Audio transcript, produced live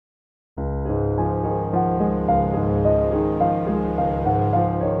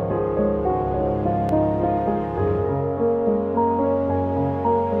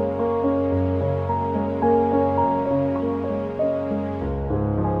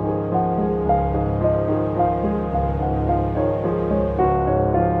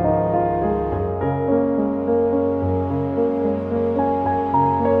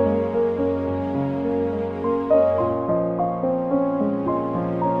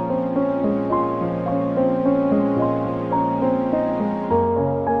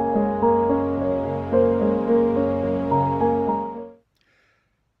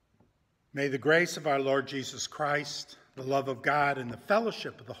May the grace of our Lord Jesus Christ, the love of God, and the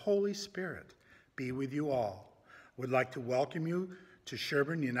fellowship of the Holy Spirit be with you all. I would like to welcome you to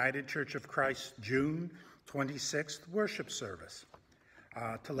Sherborn United Church of Christ June 26th worship service.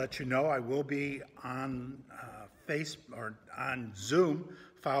 To let you know, I will be on on Zoom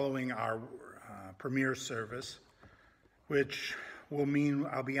following our premiere service, which will mean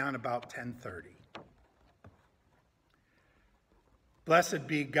I'll be on about 10:30. Blessed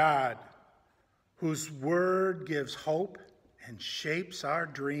be God, whose word gives hope and shapes our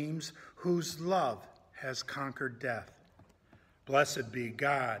dreams, whose love has conquered death. Blessed be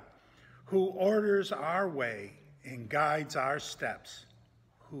God, who orders our way and guides our steps,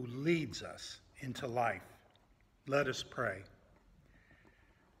 who leads us into life. Let us pray.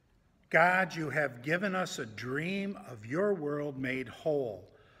 God, you have given us a dream of your world made whole,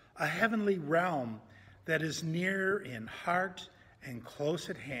 a heavenly realm that is near in heart and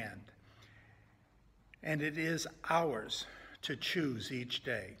close at hand, and it is ours to choose each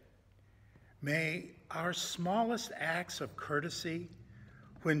day. May our smallest acts of courtesy,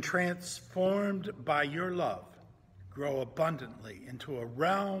 when transformed by your love, grow abundantly into a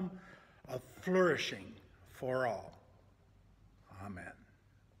realm of flourishing for all. Amen.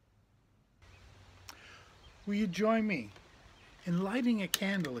 Will you join me in lighting a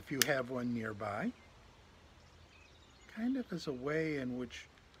candle if you have one nearby? Kind of as a way in which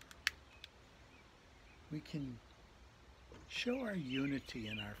we can show our unity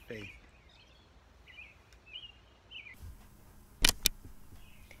in our faith.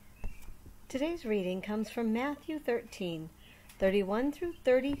 Today's reading comes from Matthew 13, 31 through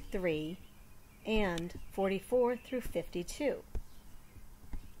 33, and 44 through 52.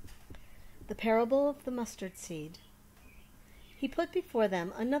 The parable of the mustard seed. He put before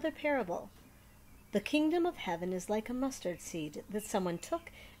them another parable. The kingdom of heaven is like a mustard seed that someone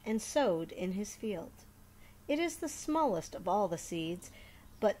took and sowed in his field. It is the smallest of all the seeds,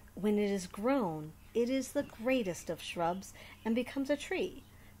 but when it is grown, it is the greatest of shrubs and becomes a tree,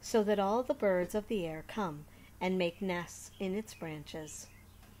 so that all the birds of the air come and make nests in its branches.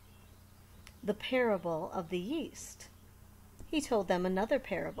 The parable of the yeast. He told them another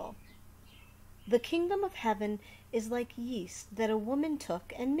parable. The kingdom of heaven is like yeast that a woman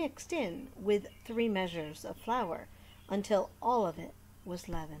took and mixed in with 3 measures of flour until all of it was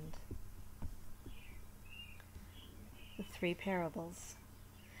leavened. The 3 parables.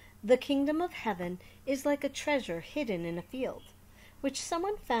 The kingdom of heaven is like a treasure hidden in a field, which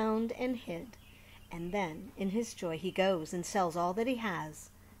someone found and hid, and then in his joy he goes and sells all that he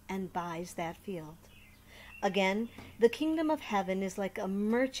has and buys that field. Again, the kingdom of heaven is like a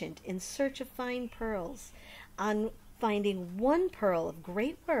merchant in search of fine pearls. On finding one pearl of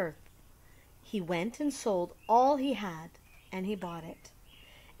great worth, he went and sold all he had, and he bought it.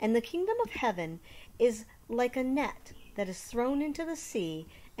 And the kingdom of heaven is like a net that is thrown into the sea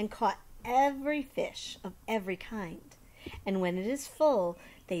and caught every fish of every kind. And when it is full,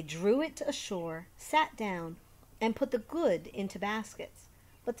 they drew it ashore, sat down, and put the good into baskets,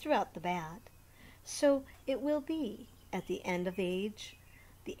 but threw out the bad. So it will be at the end of age.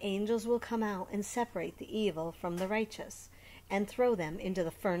 The angels will come out and separate the evil from the righteous, and throw them into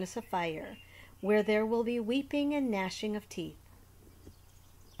the furnace of fire, where there will be weeping and gnashing of teeth.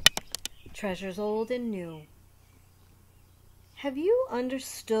 Treasures old and new. Have you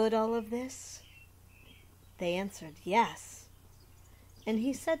understood all of this? They answered, Yes. And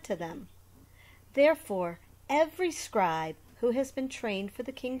he said to them, Therefore, every scribe who has been trained for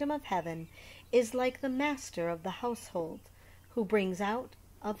the kingdom of heaven is like the master of the household, who brings out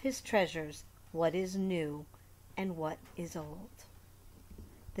of his treasures what is new and what is old.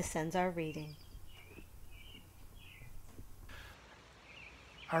 This ends our reading.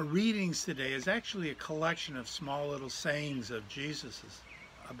 Our readings today is actually a collection of small little sayings of Jesus's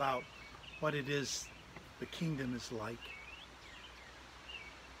about what it is the kingdom is like.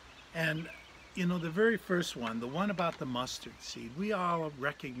 And you know, the very first one, the one about the mustard seed, we all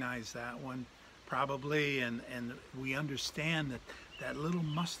recognize that one probably, and we understand that that little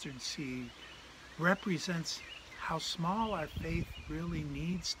mustard seed represents how small our faith really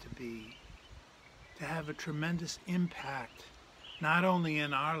needs to be to have a tremendous impact, not only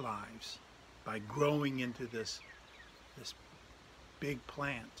in our lives by growing into this big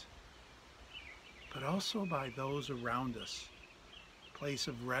plant, but also by those around us, place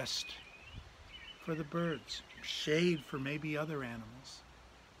of rest for the birds, shade for maybe other animals.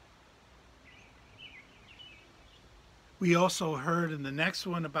 We also heard in the next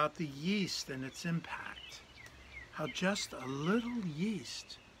one about the yeast and its impact, how just a little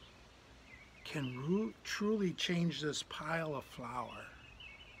yeast can truly change this pile of flour.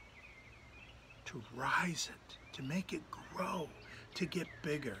 to rise it, to make it grow, to get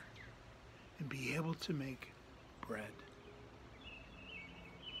bigger, and be able to make bread.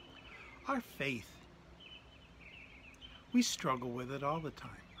 Our faith, we struggle with it all the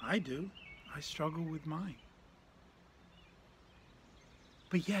time. I do. I struggle with mine.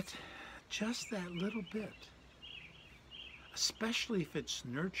 But yet, just that little bit, especially if it's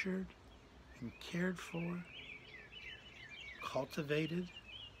nurtured and cared for, cultivated,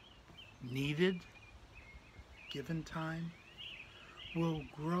 needed, given time, will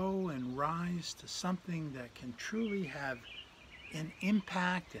grow and rise to something that can truly have an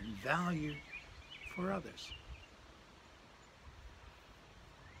impact and value for others.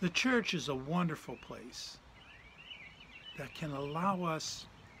 The church is a wonderful place that can allow us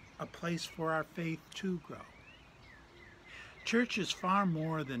a place for our faith to grow. Church is far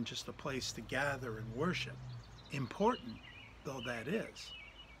more than just a place to gather and worship, important though that is.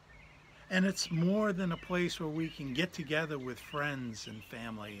 And it's more than a place where we can get together with friends and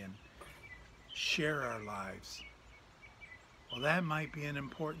family and share our lives. Well, that might be an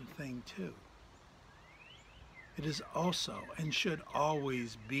important thing too. It is also and should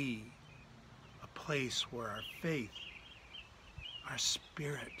always be a place where our faith, our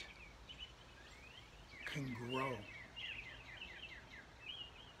spirit, can grow.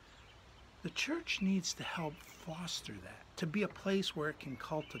 The church needs to help foster that, to be a place where it can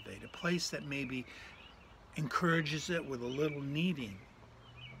cultivate, a place that maybe encourages it with a little kneading,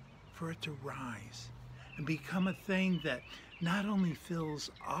 for it to rise and become a thing that not only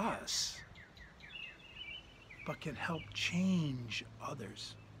fills us, but can help change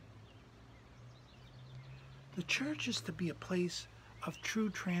others. The church is to be a place of true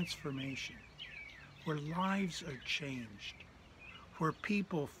transformation, where lives are changed, where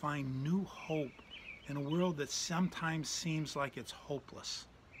people find new hope in a world that sometimes seems like it's hopeless.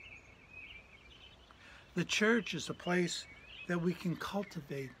 The church is a place that we can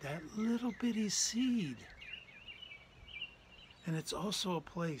cultivate that little bitty seed. And it's also a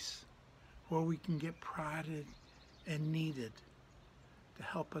place where we can get prodded and needed to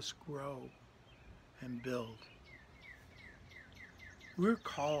help us grow and build. We're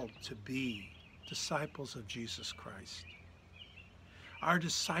called to be disciples of Jesus Christ. Our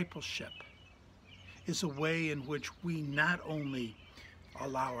discipleship is a way in which we not only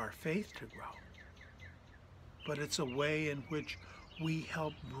allow our faith to grow, but it's a way in which we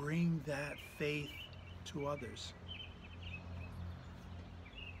help bring that faith to others.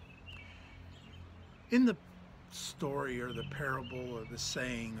 In the story or the parable or the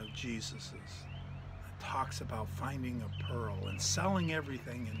saying of Jesus's, it talks about finding a pearl and selling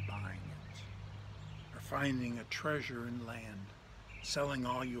everything and buying it, or finding a treasure in land, selling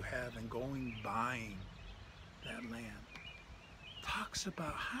all you have and going buying that land. It talks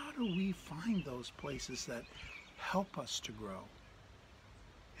about how do we find those places that help us to grow,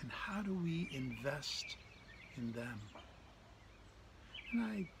 and how do we invest in them. And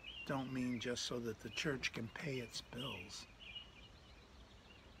I don't mean just so that the church can pay its bills,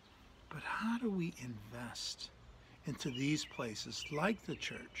 but how do we invest into these places like the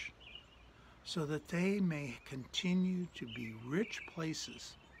church so that they may continue to be rich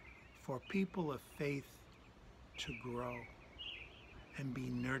places for people of faith to grow and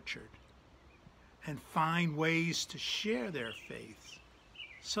be nurtured and find ways to share their faith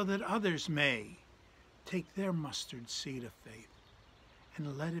so that others may take their mustard seed of faith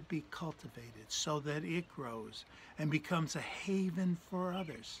and let it be cultivated so that it grows and becomes a haven for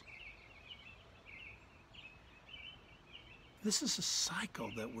others. This is a cycle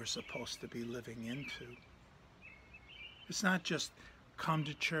that we're supposed to be living into. It's not just come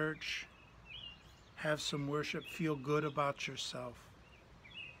to church, have some worship, feel good about yourself.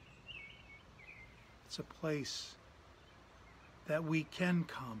 It's a place that we can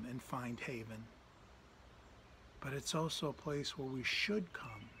come and find haven. But it's also a place where we should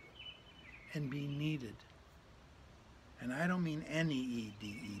come and be needed. And I don't mean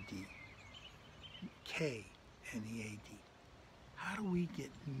N-E-E-D-E-D, K-N-E-A-D. How do we get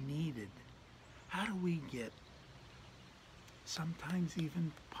needed? How do we get sometimes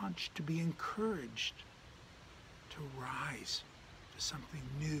even punched, to be encouraged to rise to something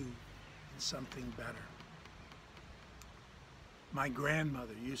new and something better? My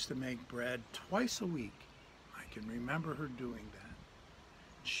grandmother used to make bread twice a week. I can remember her doing that.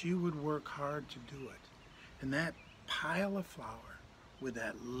 She would work hard to do it. And that pile of flour with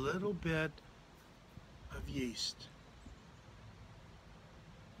that little bit of yeast,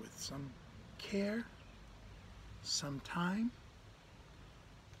 with some care, some time,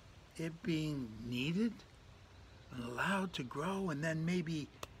 it being kneaded and allowed to grow and then maybe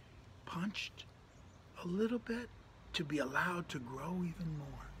punched a little bit to be allowed to grow even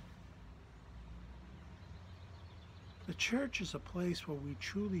more. The church is a place where we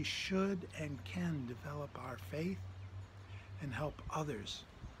truly should and can develop our faith and help others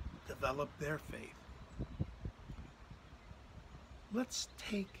develop their faith. Let's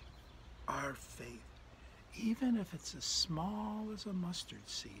take our faith, even if it's as small as a mustard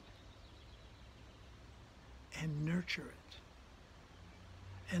seed, and nurture it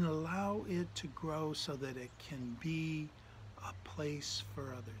and allow it to grow so that it can be a place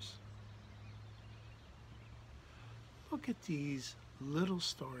for others. Look at these little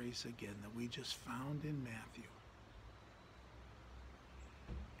stories again that we just found in Matthew,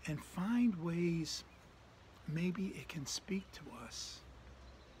 and find ways maybe it can speak to us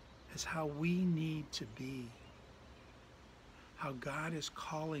as how we need to be, how God is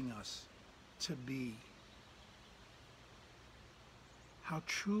calling us to be, how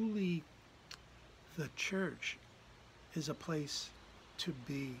truly the church is a place to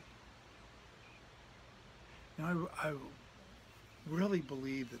be. Now, I really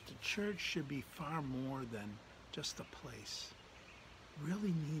believe that the church should be far more than just a place. It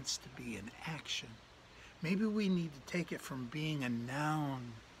really needs to be an action. Maybe we need to take it from being a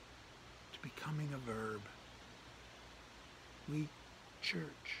noun to becoming a verb. We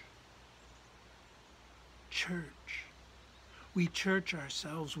church. Church. We church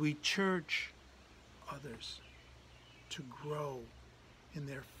ourselves. We church others to grow in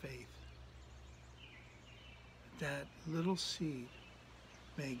their faith. That little seed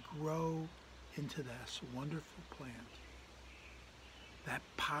may grow into this wonderful plant. That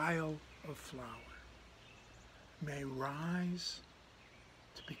pile of flour may rise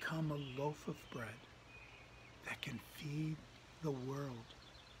to become a loaf of bread that can feed the world.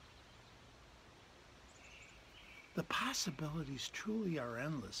 The possibilities truly are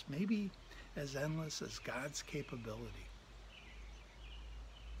endless, maybe as endless as God's capability.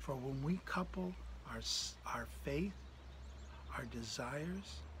 For when we couple our faith, our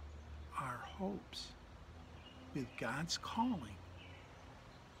desires, our hopes with God's calling,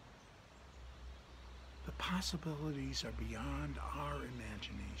 the possibilities are beyond our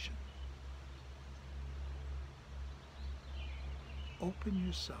imagination. Open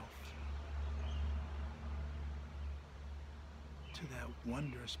yourself to that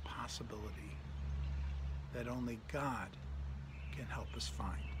wondrous possibility that only God can help us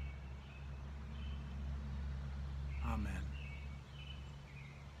find. Amen.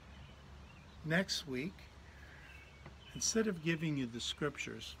 Next week, instead of giving you the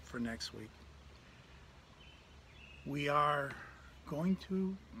scriptures for next week, we are going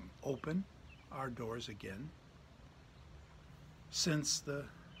to open our doors again, since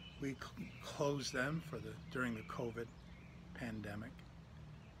we closed them during the COVID pandemic.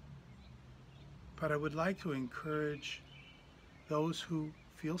 But I would like to encourage those who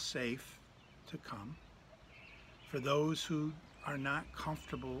feel safe to come. For those who are not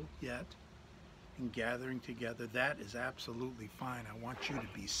comfortable yet in gathering together, that is absolutely fine. I want you to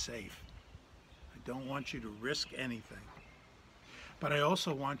be safe. I don't want you to risk anything. But I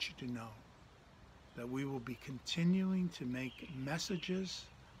also want you to know that we will be continuing to make messages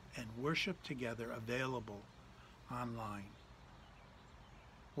and worship together available online.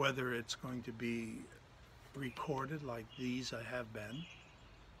 Whether it's going to be recorded like these I have been,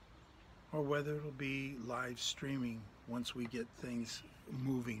 or whether it'll be live streaming once we get things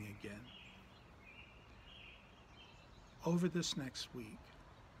moving again. Over this next week,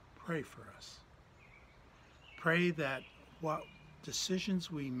 pray for us. Pray that what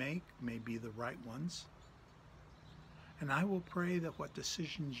decisions we make may be the right ones. And I will pray that what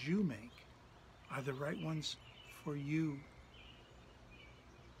decisions you make are the right ones for you.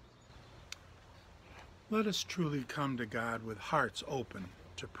 Let us truly come to God with hearts open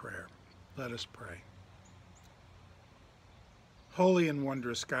to prayer. Let us pray. Holy and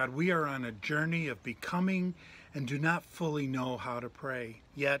wondrous God, we are on a journey of becoming and do not fully know how to pray.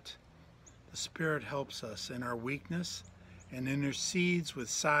 Yet, the Spirit helps us in our weakness and intercedes with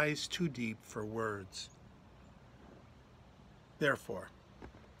sighs too deep for words. Therefore,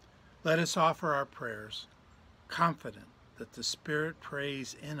 let us offer our prayers, confident that the Spirit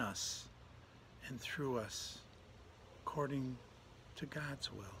prays in us and through us, according to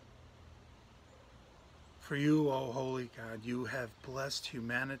God's will. For you, O holy God, you have blessed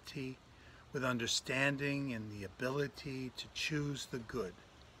humanity with understanding and the ability to choose the good.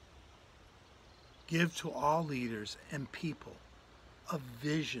 Give to all leaders and people a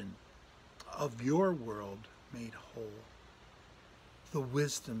vision of your world made whole, the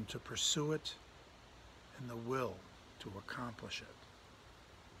wisdom to pursue it, and the will to accomplish it.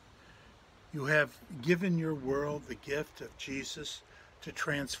 You have given your world the gift of Jesus to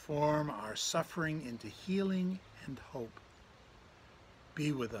transform our suffering into healing and hope.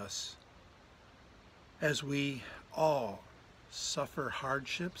 Be with us as we all suffer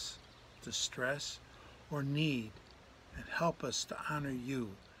hardships, distress, or need, and help us to honor you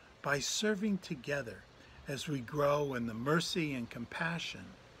by serving together as we grow in the mercy and compassion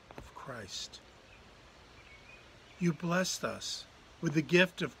of Christ. You blessed us with the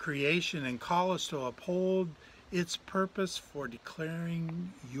gift of creation and call us to uphold its purpose for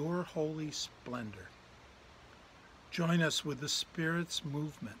declaring your holy splendor. Join us with the Spirit's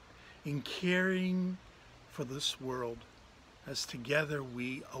movement in caring for this world as together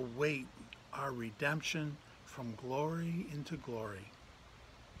we await our redemption from glory into glory.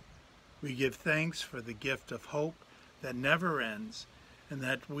 We give thanks for the gift of hope that never ends, and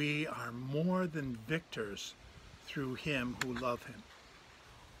that we are more than victors through him who love him.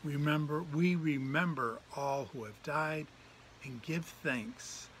 We remember all who have died and give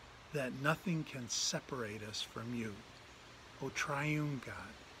thanks that nothing can separate us from you, O triune God,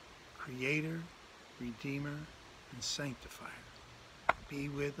 Creator, Redeemer, and Sanctifier. Be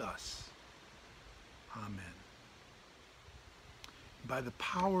with us. Amen. By the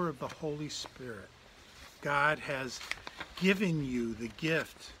power of the Holy Spirit, God has given you the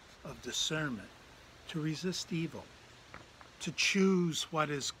gift of discernment to resist evil, to choose what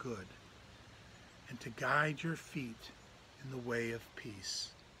is good, and to guide your feet in the way of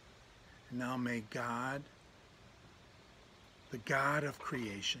peace. And now may God, the God of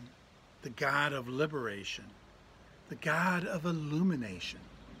creation, the God of liberation, the God of illumination,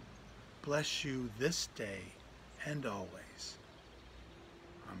 bless you this day and always.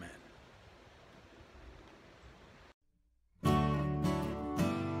 Amen.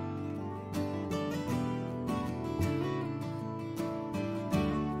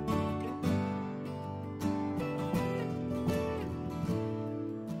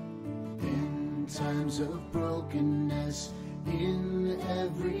 In times of brokenness, in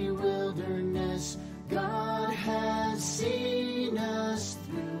every wilderness, God has seen us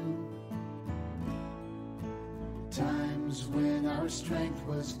through. Times when our strength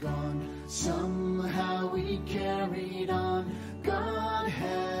was gone, somehow we carried on. God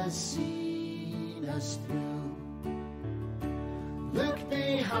has seen us through. Look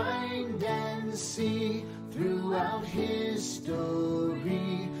behind and see, throughout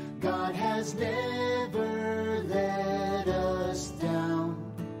history, God has never let us down.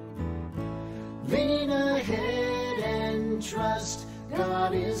 Lean ahead and trust,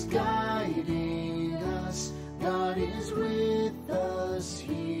 God is guiding us. God is with us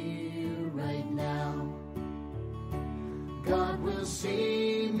here right now. God will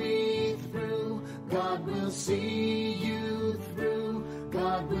see me through. God will see you through.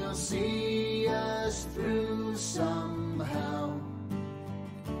 God will see us through somehow.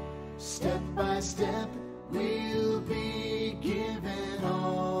 Step by step, we'll be given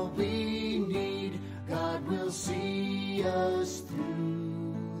all we need. God will see us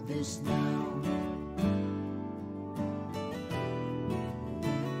through this now.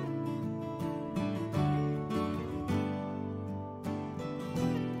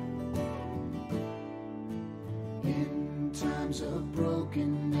 In times of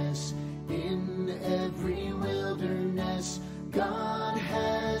brokenness, in every wilderness, God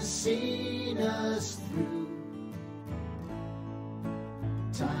has seen us through.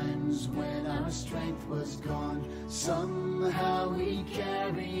 Times when our strength was gone, somehow we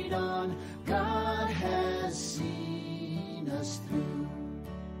carried on. God has seen us through.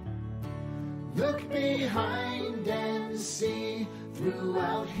 Look behind and see,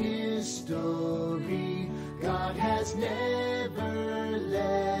 throughout history, God has never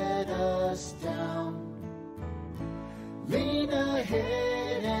let us down. Lean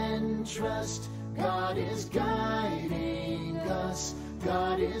ahead and trust, God is guiding us.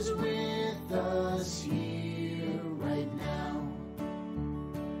 God is with us here right now.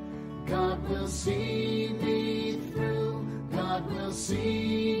 God will see me through. God will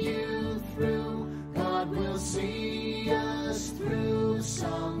see you through. God will see us through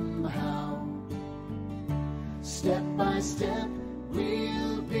somehow. Step by step,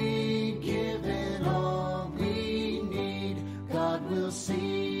 we'll be given all we need. God will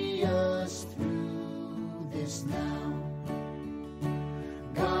see us through this now.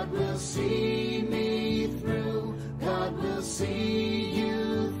 God will see me through. God will see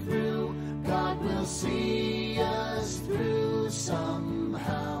you through. God will see us through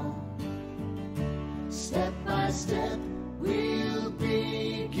somehow. Step by step, we'll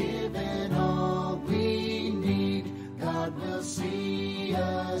be given all we need. God will see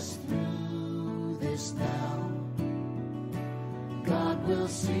us through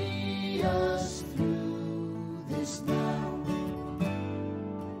see us through this night.